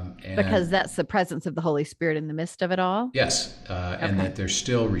 Because that's the presence of the Holy Spirit in the midst of it all? Yes. And that there's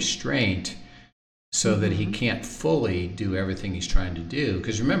still restraint so that he can't fully do everything he's trying to do.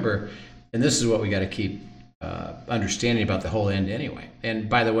 Because remember, and this is what we got to keep understanding about the whole end anyway. And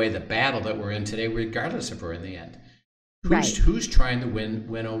by the way, the battle that we're in today, regardless if we're in the end, who's trying to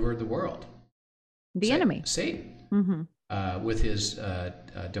win over the world? The enemy. Satan. With his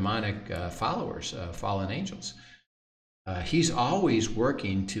demonic followers, fallen angels. He's always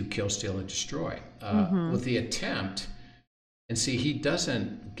working to kill, steal, and destroy. With the attempt, and see, he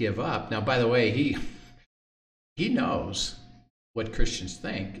doesn't give up. Now, by the way, he knows what Christians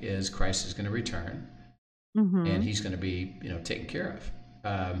think is Christ is going to return, and he's going to be, taken care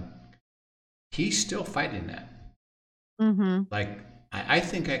of. He's still fighting that. Like, I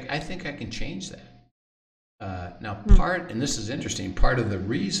think I can change that. Now, and this is interesting, part of the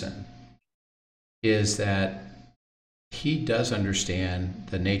reason is that he does understand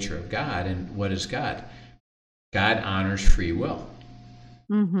the nature of God. And what is God? God honors free will.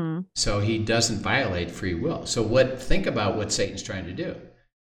 So he doesn't violate free will. So think about what Satan's trying to do.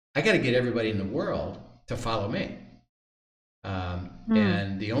 I got to get everybody in the world to follow me.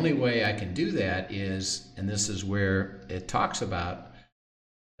 And the only way I can do that is, and this is where it talks about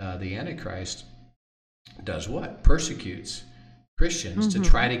the Antichrist does what? Persecutes Christians to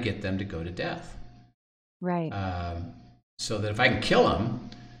try to get them to go to death. Right. So that if I can kill them,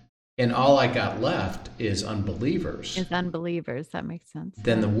 and all I got left is unbelievers. That makes sense.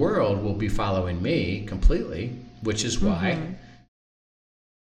 Then the world will be following me completely, which is why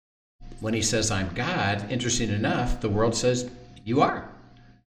when he says I'm God, interesting enough, the world says you are.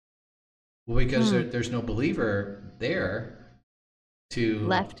 Well, because there's no believer there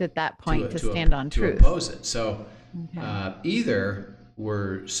left at that point to stand on truth, to oppose it. So either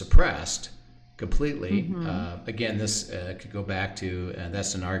we're suppressed completely. Again, this could go back to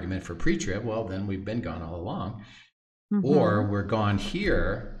that's an argument for pre-trib. Well, then we've been gone all along, or we're gone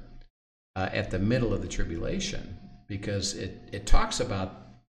here at the middle of the tribulation, because it talks about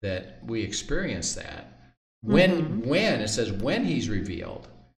that we experience that when it says when he's revealed,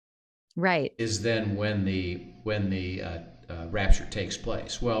 right, is then when the rapture takes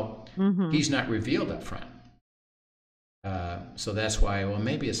place. Well, he's not revealed up front. So that's why, well,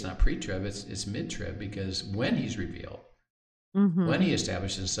 maybe it's not pre-trib, it's mid-trib, because when he's revealed, when he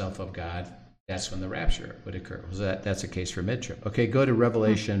establishes himself of God, that's when the rapture would occur. So that's a case for mid-trib. Okay, go to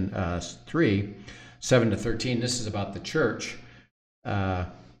Revelation 3, 7 to 13. This is about the church,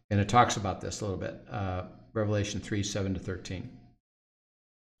 and it talks about this a little bit. Revelation 3, 7 to 13.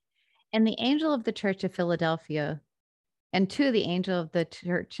 And the angel of the church of Philadelphia, and to the angel of the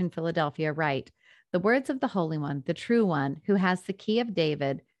church in Philadelphia write, the words of the Holy One, the true one, who has the key of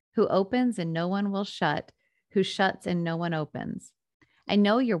David, who opens and no one will shut, who shuts and no one opens. I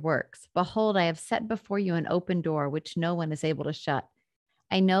know your works. Behold, I have set before you an open door, which no one is able to shut.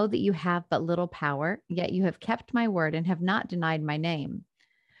 I know that you have but little power, yet you have kept my word and have not denied my name.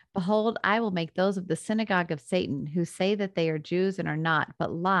 Behold, I will make those of the synagogue of Satan who say that they are Jews and are not,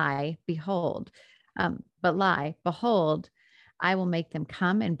 but lie. Behold, I will make them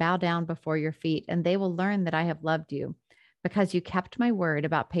come and bow down before your feet, and they will learn that I have loved you. Because you kept my word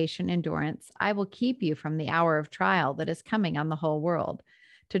about patient endurance, I will keep you from the hour of trial that is coming on the whole world,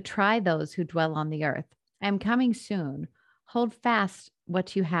 to try those who dwell on the earth. I am coming soon. Hold fast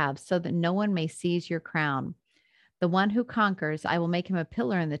what you have, so that no one may seize your crown. The one who conquers, I will make him a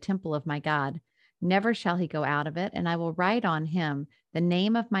pillar in the temple of my God. Never shall he go out of it, and I will write on him the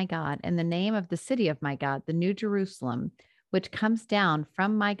name of my God and the name of the city of my God, the New Jerusalem, which comes down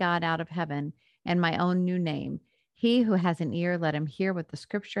from my God out of heaven, and my own new name. He who has an ear, let him hear what the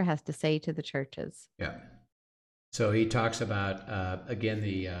scripture has to say to the churches. Yeah. So he talks about, again,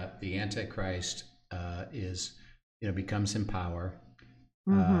 the Antichrist becomes in power.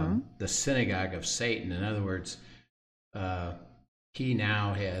 The synagogue of Satan, in other words, he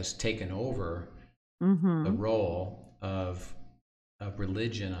now has taken over the role of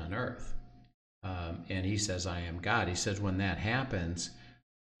religion on earth. And he says, I am God. He says, when that happens,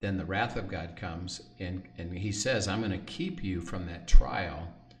 then the wrath of God comes. And he says, I'm going to keep you from that trial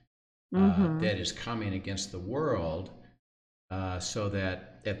that is coming against the world, so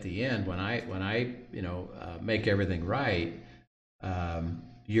that at the end, when I make everything right,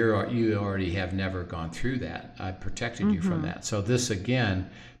 you already have never gone through that. I protected you from that. So this again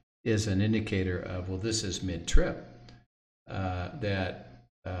is an indicator of, well, this is mid-trib.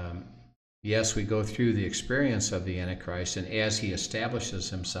 Yes, we go through the experience of the Antichrist, and as he establishes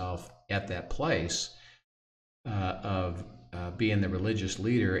himself at that place of being the religious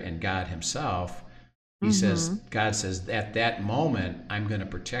leader and God himself, God says, at that moment, I'm going to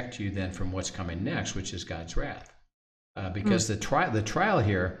protect you then from what's coming next, which is God's wrath. Because the trial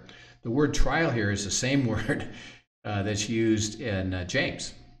here, the word trial here is the same word that's used in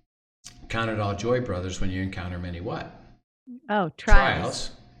James. Count it all joy, brothers, when you encounter many what? Oh,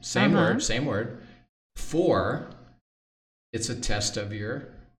 trials. Same word. For it's a test of your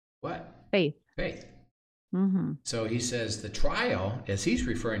what? Faith. So he says the trial, as he's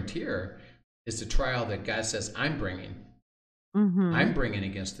referring to here, is the trial that God says I'm bringing. I'm bringing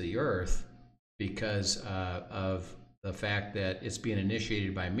against the earth because of the fact that it's being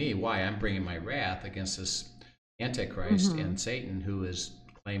initiated by me. Why? I'm bringing my wrath against this Antichrist and Satan, who is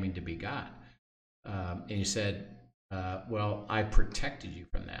claiming to be God. And he said, well, I protected you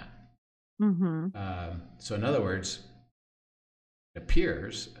from that. So in other words, it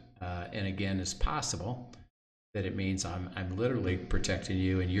appears, and again, it's possible that it means I'm literally protecting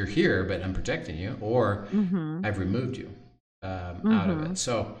you, and you're here, but I'm protecting you, or I've removed you out of it.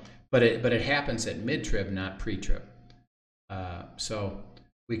 So, but it happens at mid-trib, not pre-trib. So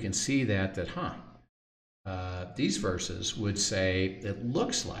we can see that these verses would say it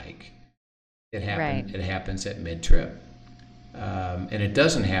looks like it happens at mid-trib. And it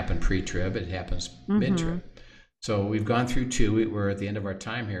doesn't happen pre-trib, it happens mid-trib. So we've gone through two. We're at the end of our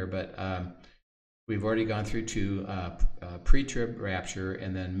time here, but we've already gone through two, pre-trib rapture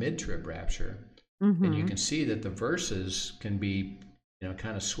and then mid-trib rapture. And you can see that the verses can be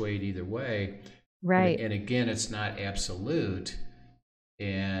kind of swayed either way. Right. And again, it's not absolute.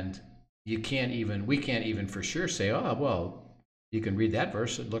 And we can't even for sure say, oh, well, you can read that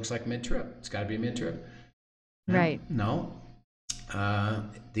verse. It looks like mid-trib. It's got to be mid-trib. Right. No.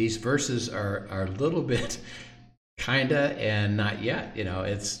 These verses are a little bit kinda and not yet.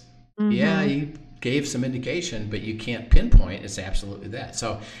 It's, yeah, he gave some indication, but you can't pinpoint it's absolutely that.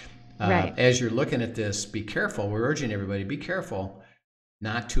 So as you're looking at this, be careful. We're urging everybody, be careful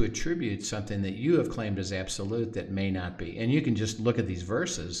not to attribute something that you have claimed as absolute that may not be. And you can just look at these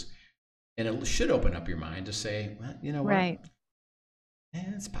verses, and it should open up your mind to say, well, you know what? Right.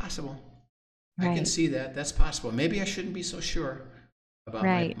 It's possible. I can see that. That's possible. Maybe I shouldn't be so sure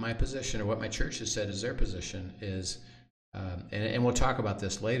about my position, or what my church has said is their position is. And we'll talk about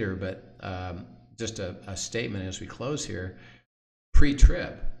this later, but just a statement as we close here.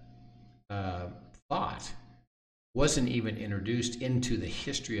 Pre-trib thought wasn't even introduced into the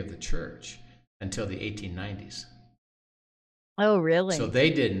history of the church until the 1890s. Oh, really? So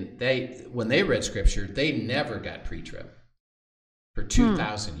when they read scripture, they never got pre-trib for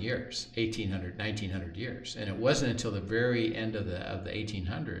 2,000 years, 1,800, 1,900 years. And it wasn't until the very end of the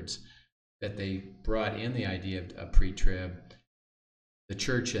 1800s that they brought in the idea of pre-trib. The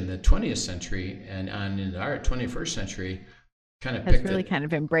church in the 20th century and on in our 21st century kind of has really kind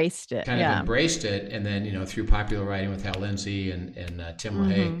of embraced it. Embraced it, and then through popular writing with Hal Lindsey and Tim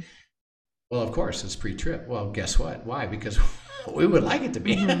LaHaye. Well, of course, it's pre-trib. Well, guess what? Why? Because we would like it to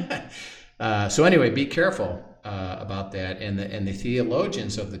be. So anyway, be careful about that. And the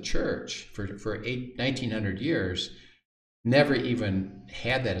theologians of the church for 1900 years never even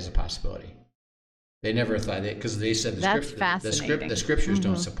had that as a possibility. They never thought that, because they said the scriptures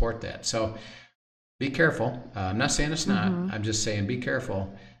don't support that. So be careful. I'm not saying it's not. I'm just saying be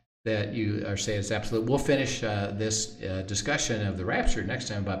careful that you are saying it's absolute. We'll finish this discussion of the rapture next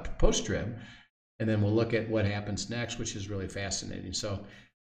time about post-trib, and then we'll look at what happens next, which is really fascinating. So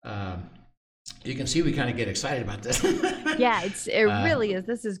you can see we kind of get excited about this. Yeah, it really is.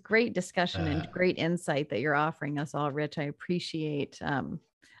 This is great discussion and great insight that you're offering us all, Rich. I appreciate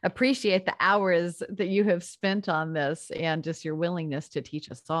the hours that you have spent on this and just your willingness to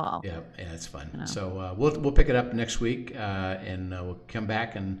teach us all. Yeah, it's fun. So we'll pick it up next week, and we'll come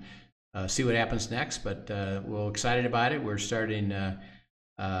back and see what happens next. But we're excited about it. We're starting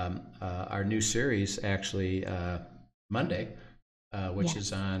our new series actually Monday, which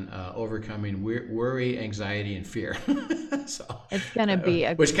is on overcoming worry, anxiety, and fear. So it's going to be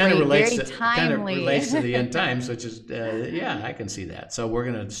which kind of relates to the end times, which is I can see that. So we're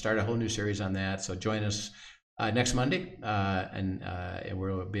going to start a whole new series on that. So join us next Monday, and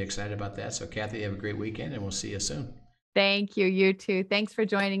we'll be excited about that. So Kathy, have a great weekend, and we'll see you soon. Thank you. You too. Thanks for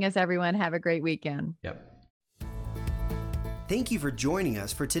joining us, everyone. Have a great weekend. Yep. Thank you for joining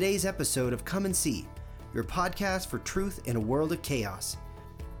us for today's episode of Come and See, your podcast for truth in a world of chaos.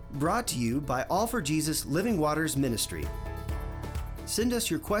 Brought to you by All for Jesus Living Waters Ministry. Send us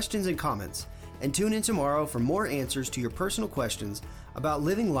your questions and comments, and tune in tomorrow for more answers to your personal questions about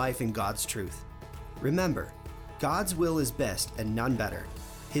living life in God's truth. Remember, God's will is best and none better.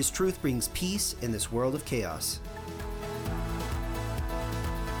 His truth brings peace in this world of chaos.